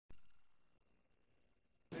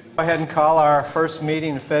Go ahead and call our first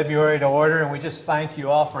meeting in February to order, and we just thank you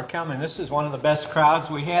all for coming. This is one of the best crowds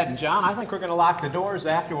we had. And John, I think we're going to lock the doors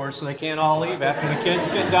afterwards so they can't all leave after the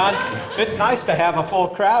kids get done. It's nice to have a full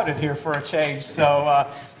crowd in here for a change, so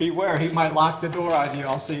beware. He might lock the door on you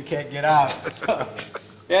all so you can't get out. So,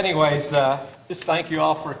 anyways, just thank you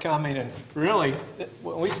all for coming. And really,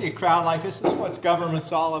 when we see a crowd like this is what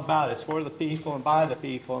government's all about. It's for the people and by the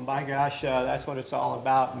people. And by gosh, that's what it's all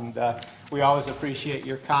about. And we always appreciate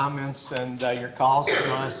your comments and your calls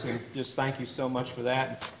to us. And just thank you so much for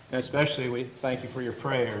that. And especially we thank you for your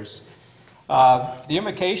prayers. The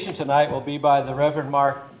invocation tonight will be by the Reverend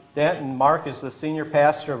Mark Denton. Mark is the senior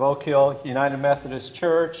pastor of Oak Hill United Methodist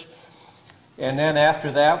Church. And then after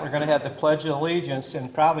that, we're going to have the Pledge of Allegiance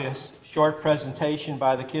and probably a short presentation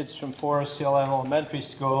by the kids from Forest Hill Elementary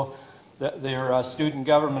School, their Student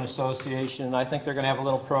Government Association. And I think they're going to have a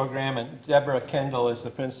little program, and Deborah Kendall is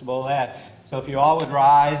the principal of that. So if you all would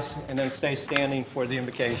rise and then stay standing for the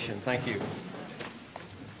invocation. Thank you.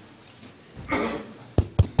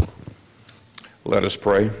 Let us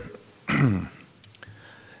pray.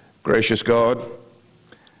 Gracious God,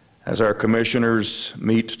 as our commissioners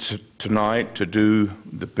meet tonight to do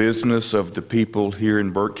the business of the people here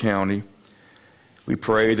in Burke County, we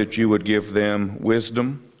pray that you would give them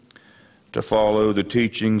wisdom to follow the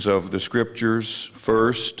teachings of the Scriptures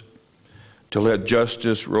first, to let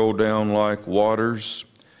justice roll down like waters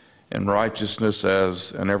and righteousness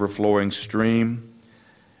as an ever-flowing stream,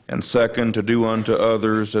 and second, to do unto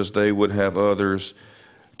others as they would have others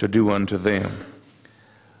to do unto them.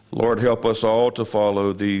 Lord, help us all to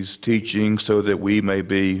follow these teachings so that we may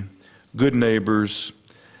be good neighbors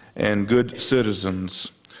and good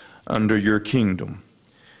citizens under your kingdom.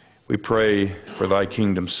 We pray for thy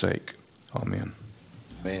kingdom's sake. Amen.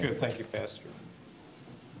 Amen. Good. Thank you, Pastor.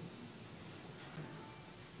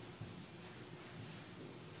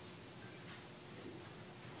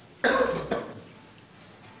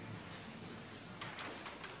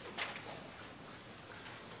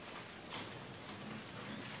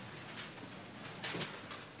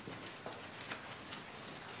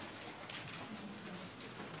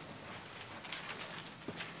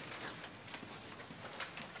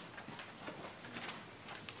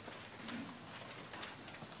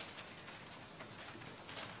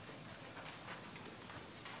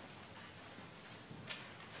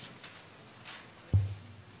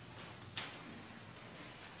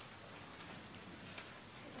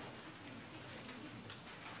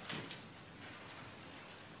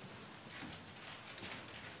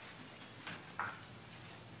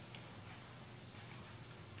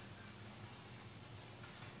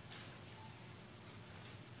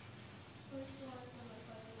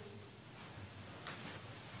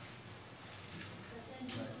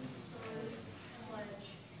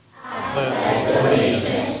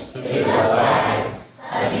 Allegiance to the flag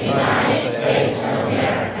of the United States of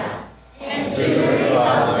America and to the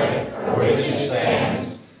republic for which it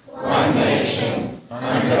stands, one nation,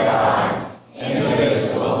 under God,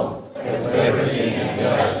 indivisible, with liberty and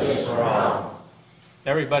justice for all.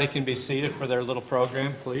 Everybody can be seated for their little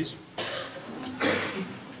program, please.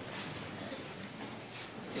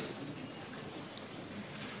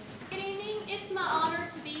 Good evening. It's my honor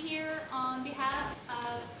to be here on behalf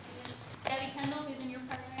of Debbie Kendall, who's in your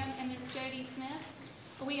program, and Ms. Jody Smith.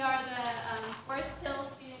 We are the Forest Hill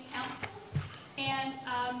Student Council, and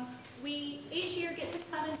we each year get to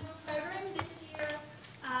come and do a program. This year,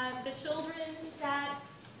 the children sat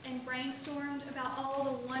and brainstormed about all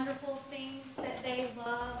the wonderful things that they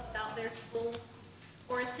love about their school,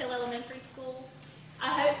 Forest Hill Elementary School.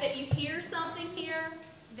 I hope that you hear something here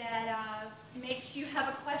that makes you have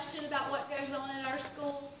a question about what goes on at our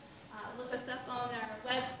school. Look us up on our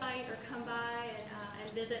website or come by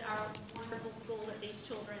and visit our wonderful school that these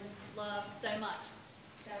children love so much.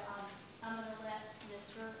 So I'm going to let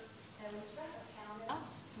Mr. Illustrator count it off.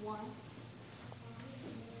 1.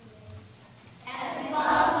 As we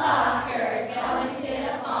love soccer, going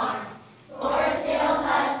to the farm. Forest Hill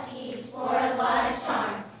Huskies, sport a lot of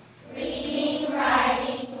charm. Reading,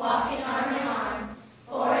 writing, walking arm in arm.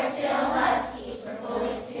 Forest Hill Huskies, for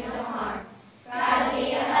bullies to no harm. Proud to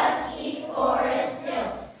be a Husky, Forest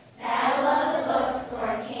Hill. Battle of the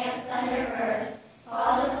bookstore, Camp Thunderbird.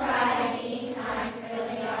 Calls of pride, being kind,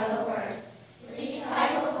 really are the word.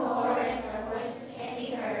 Recycle chorus, our voices can be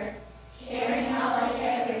heard. Sharing knowledge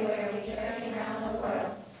everywhere, we journey around the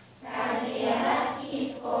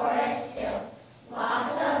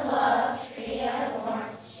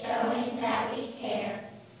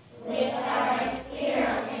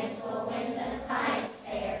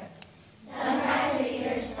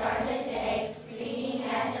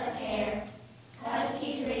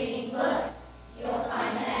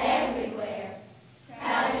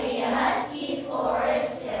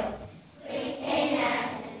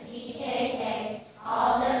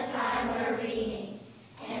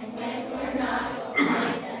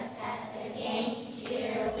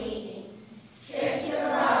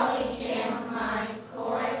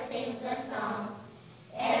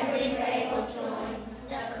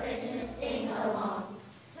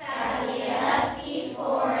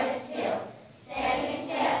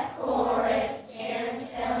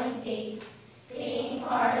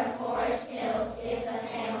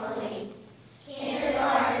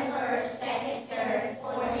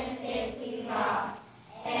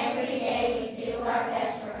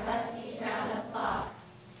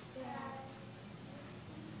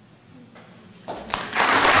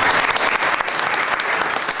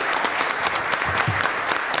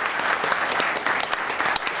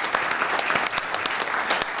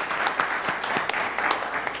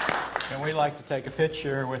And we'd like to take a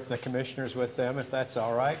picture with the commissioners with them, if that's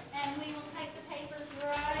all right. And we will take the papers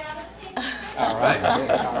right out of the picture. All right,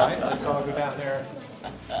 all right, let's all go down there.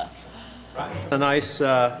 Right. A nice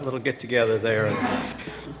little get-together there.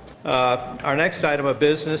 Our next item of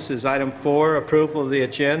business is item 4, approval of the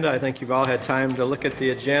agenda. I think you've all had time to look at the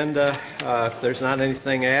agenda. If there's not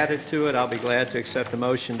anything added to it, I'll be glad to accept a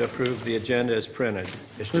motion to approve the agenda as printed.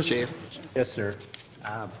 Mr. Chair, Yes, sir.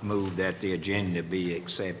 I move that the agenda be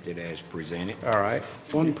accepted as presented. All right.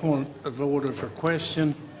 One point of order for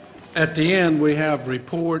question. At the end, we have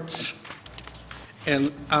reports,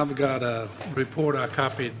 and I've got a report I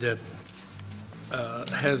copied that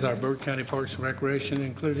has our Burke County Parks and Recreation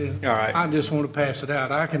included. All right. I just want to pass it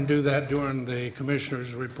out. I can do that during the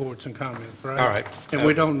commissioners' reports and comments, right? All right. And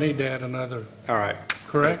we don't need to add another, All right.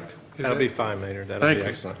 correct? Is That'll that- be fine, Maynard. That'll Thank be you.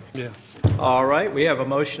 excellent. Yeah. All right, we have a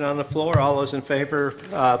motion on the floor. All those in favor,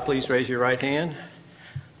 please raise your right hand.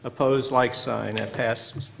 Opposed, like sign. That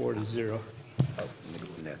passes 4-0.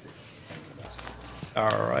 Nothing.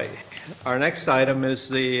 All right. Our next item is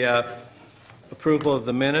the approval of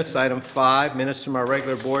the minutes. Item 5, minutes from our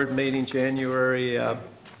regular board meeting, January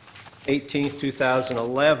 18th,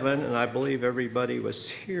 2011, and I believe everybody was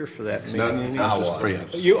here for that meeting. I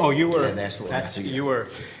was. You were. Yeah, that's what I see. You were.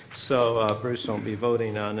 So Bruce won't be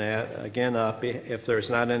voting on that. Again, if there's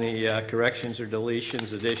not any corrections or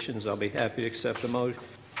deletions, additions, I'll be happy to accept the motion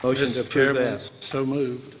to Mr. approve Chairman, that. so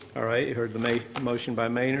moved. All right, you heard the motion by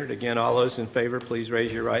Maynard. Again, all those in favor, please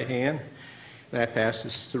raise your right hand. That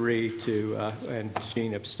passes 3-2, and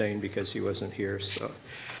Gene abstained because he wasn't here, so.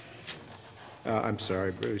 I'm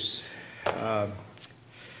sorry, Bruce.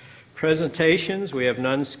 Presentations, we have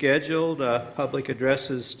none scheduled. Public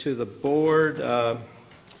addresses to the board.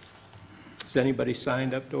 Has anybody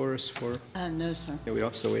signed up, Doris, for? No, sir. We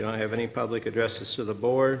don't have any public addresses to the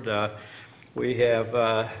board. We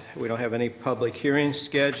don't have any public hearings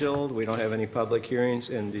scheduled. We don't have any public hearings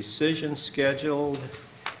and decisions scheduled.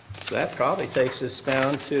 So that probably takes us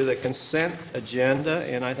down to the consent agenda,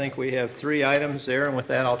 and I think we have 3 items there. And with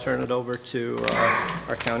that, I'll turn it over to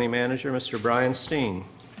our county manager, Mr. Brian Steen.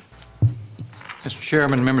 Mr.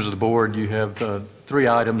 Chairman, members of the board, you have 3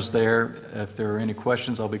 items there. If there are any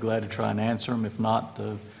questions, I'll be glad to try and answer them. If not,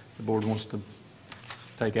 the board wants to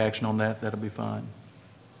take action on that, that'll be fine.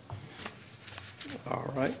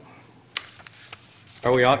 All right.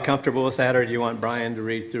 Are we all comfortable with that, or do you want Brian to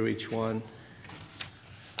read through each one?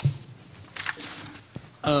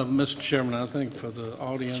 Mr. Chairman, I think for the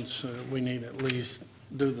audience, we need at least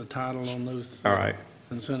do the title on those All right.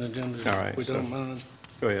 consent agendas. All right, If we so- don't mind.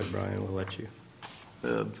 Go ahead, Brian, we'll let you.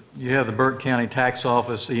 You have the Burke County Tax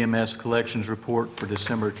Office EMS Collections Report for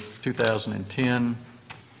December 2010.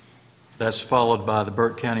 That's followed by the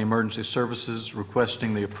Burke County Emergency Services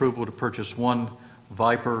requesting the approval to purchase 1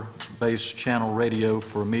 Viper-based channel radio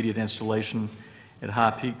for immediate installation at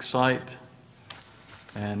High Peak site.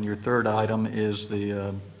 And your third item is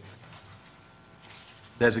the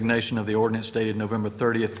designation of the ordinance dated November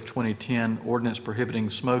 30th, 2010, ordinance prohibiting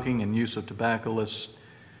smoking and use of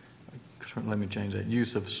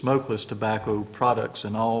use of smokeless tobacco products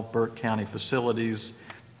in all Burke County facilities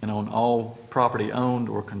and on all property owned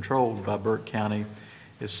or controlled by Burke County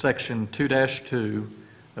is Section 2-2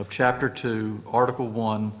 of Chapter 2, Article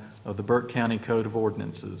 1 of the Burke County Code of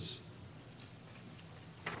Ordinances.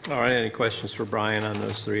 All right, any questions for Brian on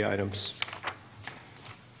those 3 items?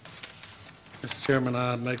 Mr. Chairman,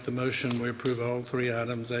 I make the motion, we approve all 3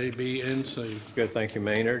 items, A, B, and C. Good, thank you,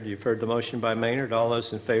 Maynard. You've heard the motion by Maynard. All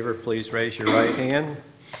those in favor, please raise your right hand.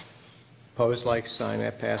 Opposed, like sign.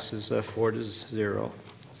 That passes 4-0.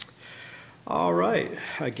 All right.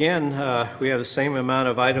 Again, we have the same amount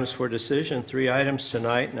of items for decision, 3 items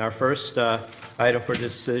tonight. And our first item for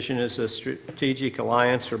decision is a strategic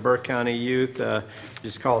alliance for Burke County youth, which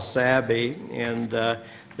is called SABI, and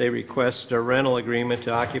they request a rental agreement to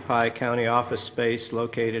occupy county office space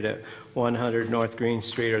located at 100 North Green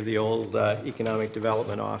Street, or the old Economic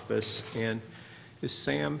Development Office. And is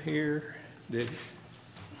Sam here?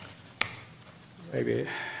 Maybe,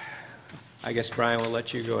 I guess, Brian, will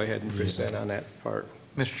let you go ahead and present on that part.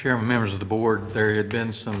 Mr. Chairman, members of the board, there had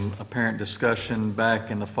been some apparent discussion back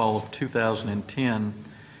in the fall of 2010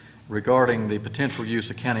 regarding the potential use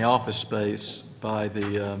of county office space by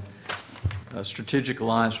the Strategic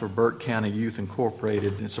Alliance for Burke County Youth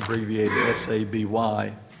Incorporated. It's abbreviated SABY.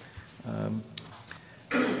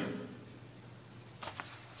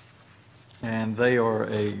 And they are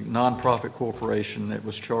a nonprofit corporation that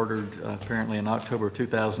was chartered apparently in October of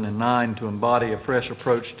 2009 to embody a fresh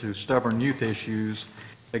approach to stubborn youth issues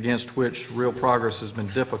against which real progress has been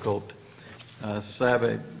difficult.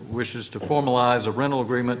 SABI wishes to formalize a rental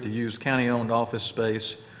agreement to use county-owned office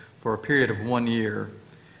space for a period of 1 year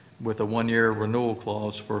with a 1-year renewal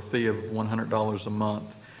clause for a fee of $100 a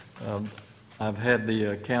month. I've had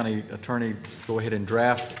the county attorney go ahead and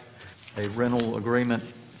draft a rental agreement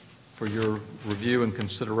for your review and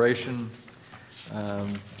consideration.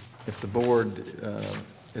 If the board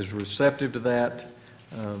is receptive to that,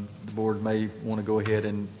 the board may want to go ahead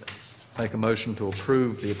and make a motion to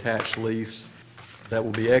approve the attached lease. That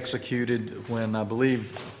will be executed when I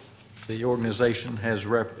believe the organization has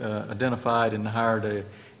identified and hired an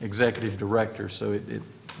executive director, so it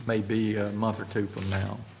may be a month or two from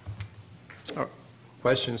now.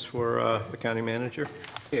 Questions for the county manager?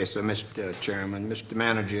 Yes, Mr. Chairman. Mr.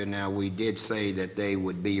 Manager, now, we did say that they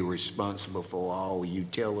would be responsible for all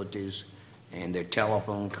utilities and their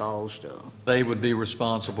telephone costs. They would be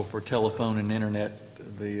responsible for telephone and internet.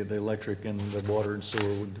 The electric and the water and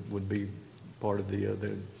sewer would be part of the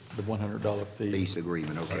 $100 fee. Lease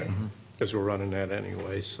agreement, okay. Because we're running that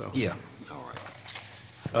anyway, so. Yeah, all right.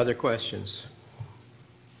 Other questions?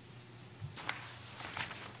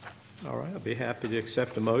 All right, I'll be happy to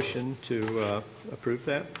accept a motion to approve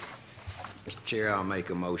that. Mr. Chair, I'll make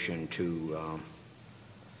a motion to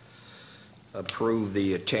approve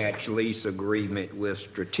the attached lease agreement with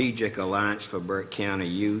Strategic Alliance for Burke County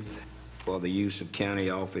Youth for the use of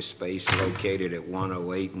county office space located at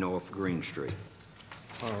 108 North Green Street.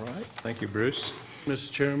 All right, thank you, Bruce.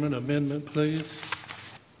 Mr. Chairman, amendment, please.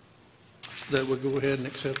 That we go ahead and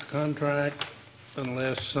accept the contract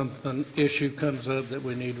unless something, issue comes up that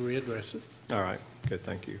we need to readdress it. All right, good,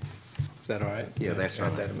 thank you. Is that all right? Yeah, that's Got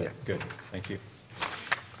fine, that amendment? yeah. Good, thank you.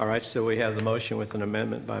 All right, so we have the motion with an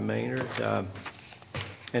amendment by Maynard.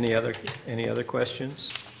 Any other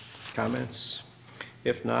questions, comments?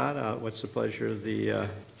 If not, what's the pleasure of the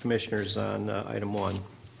commissioners on item 1?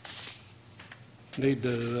 Need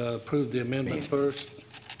to approve the amendment first.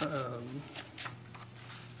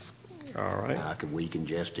 All right. We can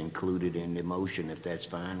just include it in the motion if that's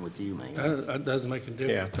fine with you, man. That doesn't make a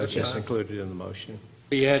difference. Yeah, that's just fine. included in the motion.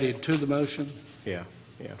 Be added to the motion. Yeah.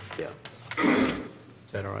 Yeah.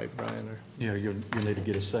 Is that all right, Brian? Or? Yeah, you need to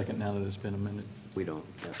get a second now that it's been amended. We don't,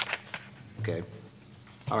 okay.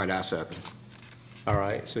 All right, I second. All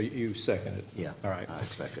right, so you second it? Yeah. All right. I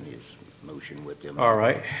second his motion with them. All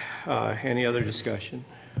right. Any other discussion?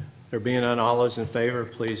 There being none, all those in favor,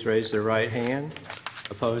 please raise their right hand.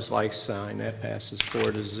 Opposed, like sign. That passes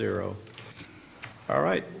 4-0. All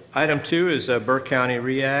right. Item 2 is Burke County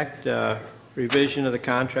REACT, revision of the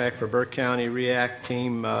contract for Burke County REACT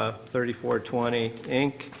Team 3420,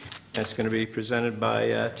 Inc. That's going to be presented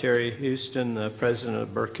by Terry Houston, the president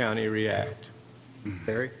of Burke County REACT.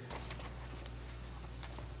 Terry?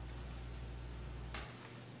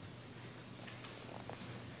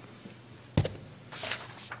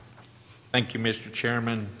 Thank you, Mr.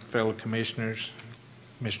 Chairman, fellow commissioners,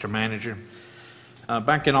 Mr. Manager.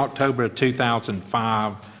 Back in October of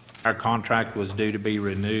 2005, our contract was due to be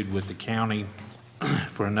renewed with the county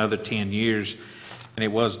for another 10 years, and it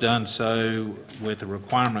was done so with a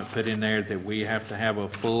requirement put in there that we have to have a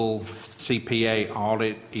full CPA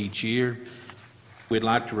audit each year. We'd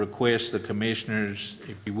like to request the commissioners,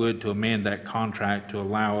 if you would, to amend that contract to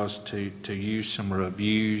allow us to use some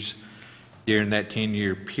reviews during that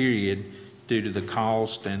 10-year period due to the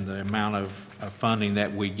cost and the amount of funding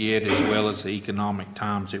that we get, as well as the economic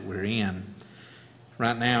times that we're in.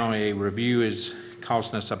 Right now, a review is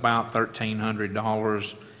costing us about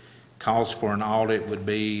 $1,300. Cost for an audit would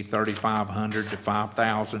be $3,500 to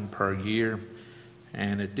 $5,000 per year.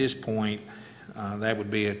 And at this point, that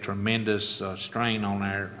would be a tremendous strain on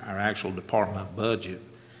our actual department budget.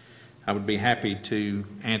 I would be happy to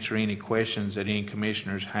answer any questions that any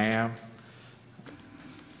commissioners have.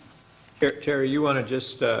 Terry, you want to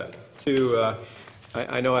just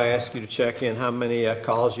I know I asked you to check in how many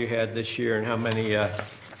calls you had this year and how many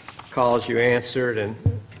calls you answered and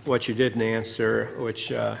what you didn't answer,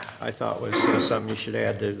 which I thought was something you should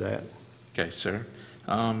add to that. Okay, sir.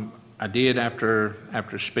 I did,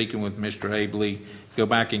 after speaking with Mr. Abley, go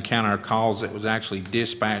back and count our calls that was actually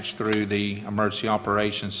dispatched through the Emergency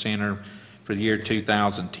Operations Center for the year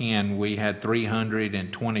 2010. We had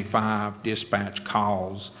 325 dispatch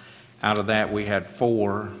calls. Out of that, we had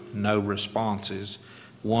 4 no responses.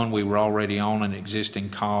 1, we were already on an existing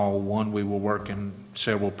call. 1, we were working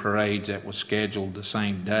several parades that was scheduled the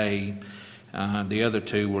same day. The other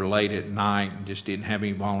 2 were late at night and just didn't have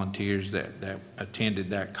any volunteers that attended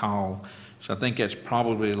that call. So I think that's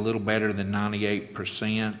probably a little better than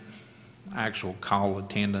 98% actual call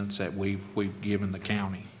attendance that we've given the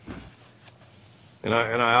county. And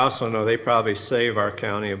I also know they probably save our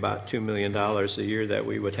county about $2 million a year that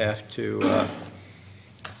we would have to,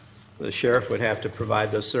 the sheriff would have to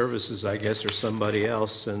provide those services, I guess, or somebody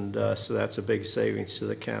else, and so that's a big savings to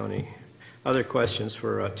the county. Other questions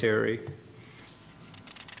for Terry?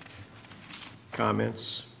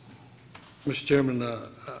 Comments? Mr. Chairman,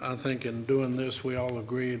 I think in doing this, we all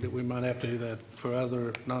agreed that we might have to do that for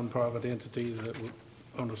other nonprofit entities that would,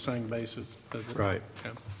 on the same basis. Right.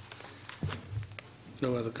 Yeah.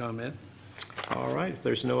 No other comment? All right, if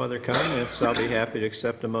there's no other comments, I'll be happy to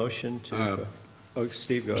accept a motion to, oh,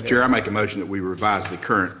 Steve, go Mr. ahead. Chair, I make a motion that we revise the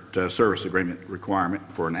current service agreement requirement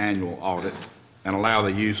for an annual audit and allow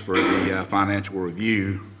the use for the financial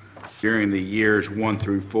review during the years 1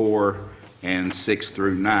 through 4 and 6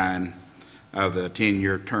 through 9 of the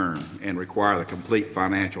 10-year term, and require the complete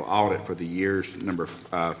financial audit for the years number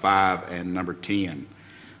 5 and number 10,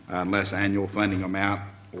 unless annual funding amount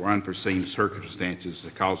or unforeseen circumstances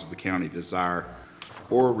that causes the county desire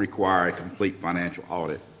or require a complete financial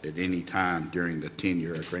audit at any time during the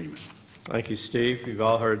 10-year agreement. Thank you, Steve. You've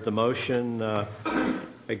all heard the motion.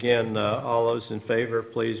 Again, all those in favor,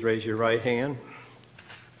 please raise your right hand.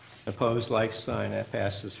 Opposed, like sign. That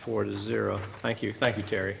passes 4-0. Thank you. Thank you,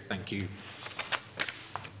 Terry. Thank you.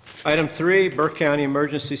 Item 3, Burke County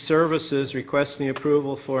Emergency Services requesting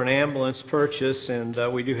approval for an ambulance purchase, and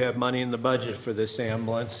we do have money in the budget for this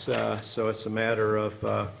ambulance, so it's a matter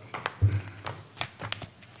of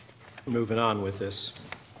moving on with this.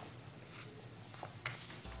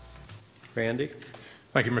 Randy?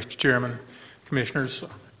 Thank you, Mr. Chairman. Commissioners,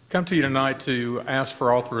 come to you tonight to ask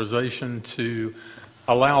for authorization to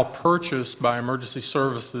allow purchase by emergency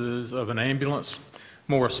services of an ambulance,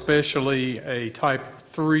 more especially a Type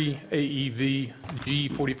 3 AEV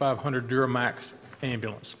G4500 Duramax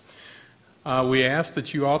ambulance. We ask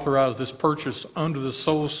that you authorize this purchase under the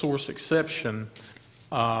sole source exception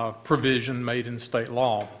provision made in state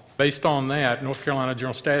law. Based on that, North Carolina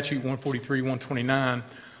General Statute 143-129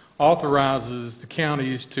 authorizes the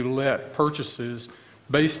counties to let purchases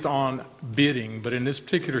based on bidding, but in this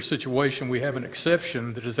particular situation, we have an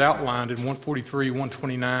exception that is outlined in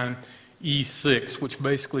 143-129E6, which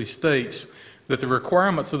basically states that the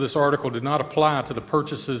requirements of this article do not apply to the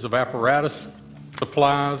purchases of apparatus,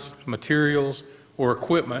 supplies, materials, or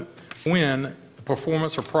equipment when the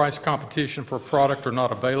performance or price competition for a product are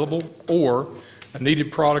not available, or a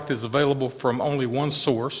needed product is available from only one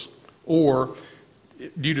source, or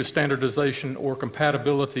due to standardization or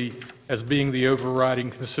compatibility as being the overriding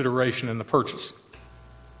consideration in the purchase.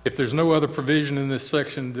 If there's no other provision in this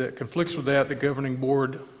section that conflicts with that, the governing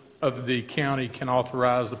board of the county can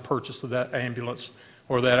authorize the purchase of that ambulance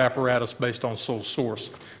or that apparatus based on sole source.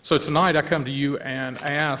 So tonight I come to you and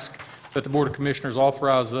ask that the Board of Commissioners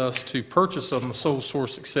authorize us to purchase on the sole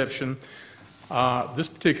source exception this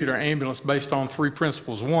particular ambulance based on 3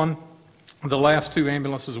 principles. One, the last 2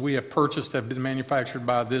 ambulances we have purchased have been manufactured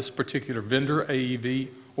by this particular vendor, AEV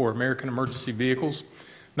or American Emergency Vehicles.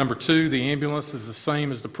 Number 2, the ambulance is the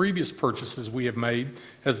same as the previous purchases we have made,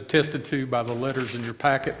 as attested to by the letters in your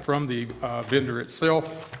packet from the vendor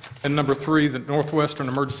itself. And number 3, that Northwestern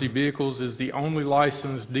Emergency Vehicles is the only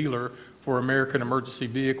licensed dealer for American Emergency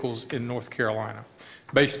Vehicles in North Carolina.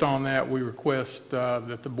 Based on that, we request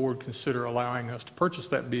that the board consider allowing us to purchase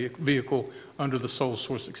that vehicle under the sole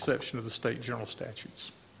source exception of the state general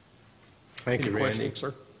statutes. Thank you, Randy. Any questions,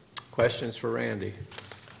 sir? Questions for Randy?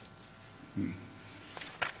 And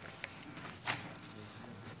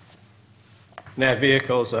that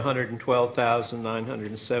vehicle is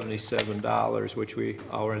 $112,977, which we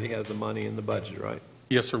already have the money in the budget, right?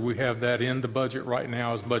 Yes, sir. We have that in the budget right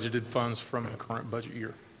now as budgeted funds from the current budget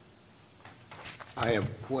year.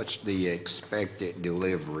 What's the expected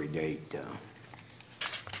delivery date?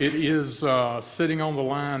 It is sitting on the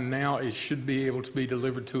line now. It should be able to be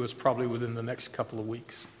delivered to us probably within the next couple of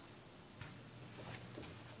weeks,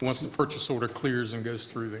 once the purchase order clears and goes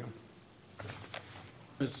through them.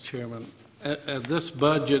 Mr. Chairman, this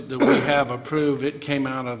budget that we have approved, it came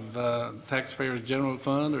out of taxpayers' general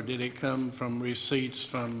fund, or did it come from receipts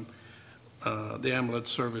from the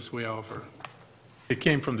ambulance service we offer? It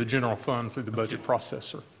came from the general fund through the budget process,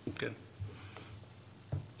 sir. Okay.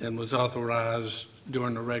 And was authorized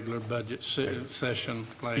during the regular budget session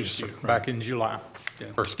last year? Back in July, Yeah.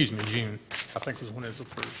 or excuse me, June, I think was when it was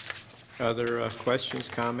approved. Other questions,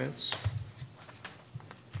 comments?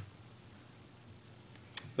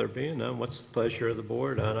 There being none, what's the pleasure of the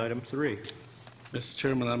board on item 3? Mr.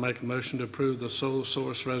 Chairman, I make a motion to approve the sole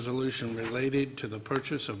source resolution related to the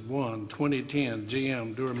purchase of one 2010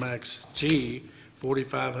 GM Duramax G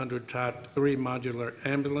 4500 Type 3 modular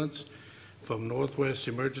ambulance from Northwest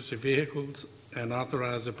Emergency Vehicles and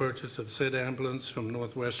authorize the purchase of said ambulance from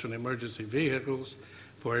Northwestern Emergency Vehicles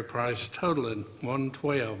for a price totaling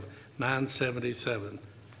 $112,977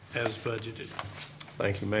 as budgeted.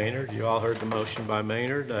 Thank you, Maynard. You all heard the motion by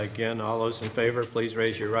Maynard. Again, all those in favor, please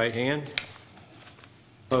raise your right hand.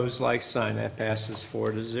 Opposed, like sign. That passes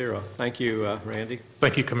 4-0. Thank you, Randy.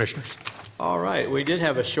 Thank you, Commissioners. All right, we did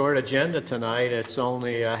have a short agenda tonight. It's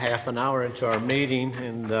only half an hour into our meeting,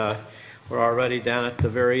 and we're already down at the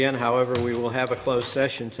very end. However, we will have a closed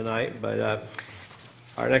session tonight, but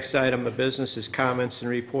our next item of business is comments and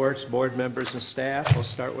reports. Board members and staff. We'll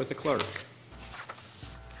start with the clerk.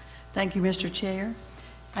 Thank you, Mr. Chair.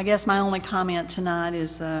 I guess my only comment tonight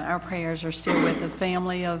is our prayers are still with the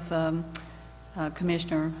family of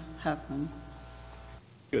Commissioner Huffman.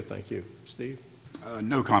 Good, thank you. Steve?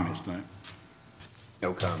 No comments tonight.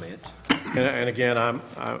 No comment. And again, I'm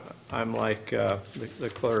like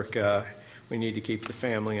the clerk. We need to keep the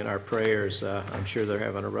family in our prayers. I'm sure they're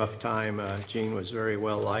having a rough time. Gene was very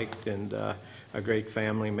well liked and a great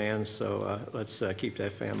family man, so let's keep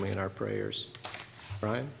that family in our prayers.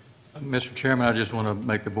 Brian? Mr. Chairman, I just want to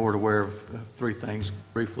make the board aware of three things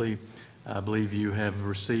briefly. I believe you have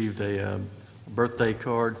received a birthday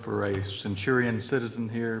card for a Centurion citizen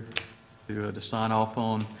here to sign off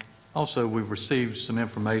on. Also, we've received some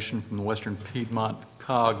information from the Western Piedmont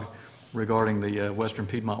COG regarding the Western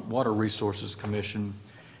Piedmont Water Resources Commission,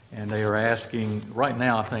 and they are asking, right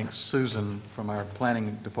now I think Susan from our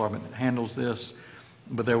planning department handles this,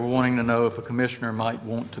 but they were wanting to know if a commissioner might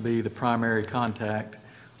want to be the primary contact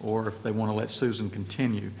or if they want to let Susan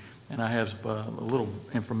continue. And I have a little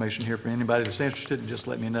information here for anybody that's interested. Just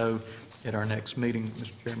let me know at our next meeting,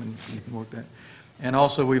 Mr. Chairman, you can work that. And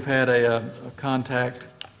also, we've had a contact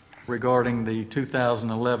regarding the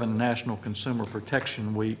 2011 National Consumer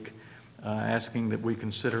Protection Week, asking that we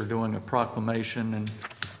consider doing a proclamation and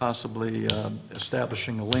possibly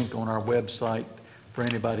establishing a link on our website for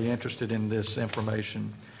anybody interested in this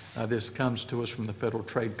information. This comes to us from the Federal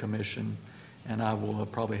Trade Commission, and I will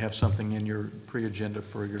probably have something in your pre-agenda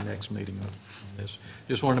for your next meeting on this.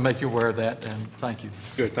 Just wanted to make you aware of that, and thank you.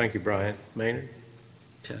 Good, thank you, Brian. Maynard?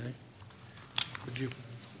 Okay. Would you?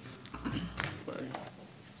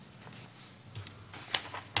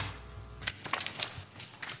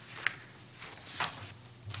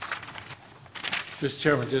 Mr.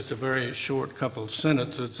 Chairman, just a very short couple of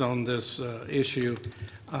sentences on this issue.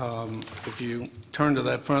 If you turn to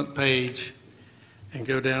that front page and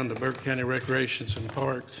go down to Burke County Recreations and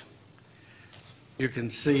Parks, you can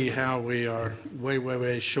see how we are way, way,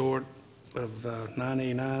 way short of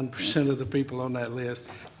 99% of the people on that list.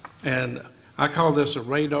 And I call this a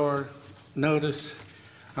radar notice.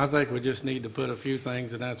 I think we just need to put a few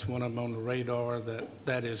things, and that's one of them on the radar,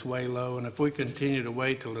 that is way low. And if we continue to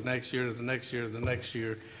wait till the next year, to the next year, to the next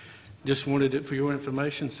year, just wanted it for your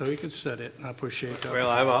information so you could set it. I appreciate that. Well,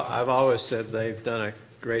 I've always said they've done a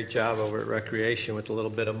great job over at Recreation with a little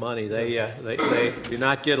bit of money. They do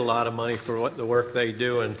not get a lot of money for the work they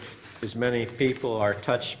do, and as many people are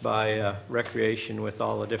touched by Recreation with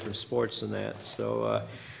all the different sports and that. So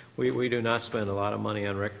we do not spend a lot of money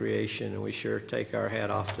on Recreation, and we sure take our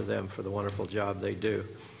hat off to them for the wonderful job they do.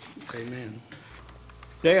 Amen.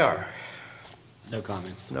 JR? No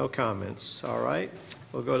comments. No comments. All right.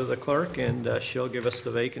 We'll go to the clerk, and she'll give us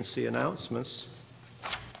the vacancy announcements.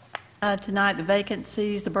 Tonight, the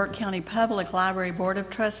vacancies, the Burke County Public Library Board of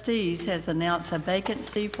Trustees has announced a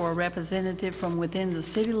vacancy for a representative from within the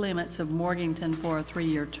city limits of Morganton for a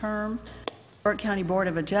 3-year term. Burke County Board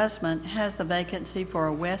of Adjustment has the vacancy for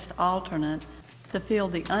a West alternate to fill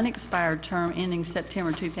the unexpired term ending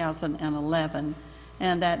September 2011,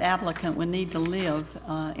 and that applicant would need to live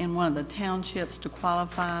in one of the townships to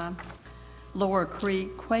qualify: Lower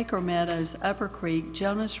Creek, Quaker Meadows, Upper Creek,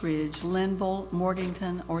 Jonas Ridge, Linville,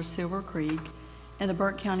 Morganton, or Silver Creek. And the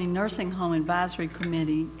Burke County Nursing Home Advisory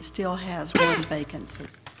Committee still has one vacancy.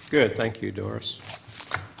 Good, thank you, Doris.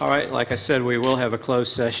 All right, like I said, we will have a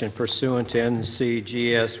closed session pursuant to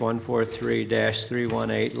NCGS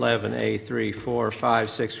 143-318-11A3, 4, 5,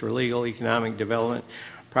 6 for legal, economic development,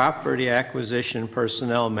 property acquisition,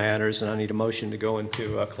 personnel matters, and I need a motion to go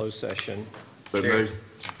into a closed session. So moved.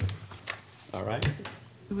 All right.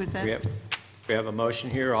 Who was that? We have a motion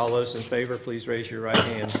here. All those in favor, please raise your right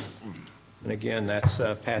hand. And again, that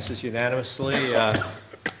passes unanimously.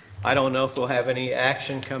 I don't know if we'll have any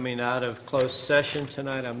action coming out of closed session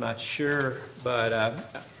tonight. I'm not sure, but I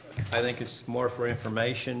think it's more for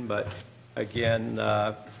information. But again,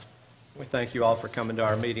 we thank you all for coming to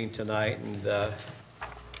our meeting tonight. And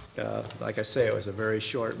like I say, it was a very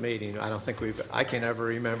short meeting. I don't think I can ever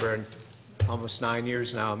remember in almost 9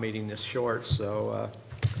 years now a meeting this short. So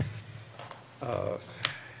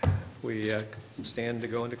We stand to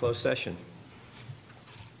go into closed session.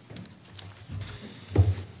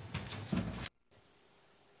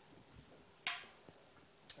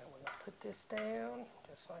 I'm going to put this down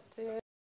just like this.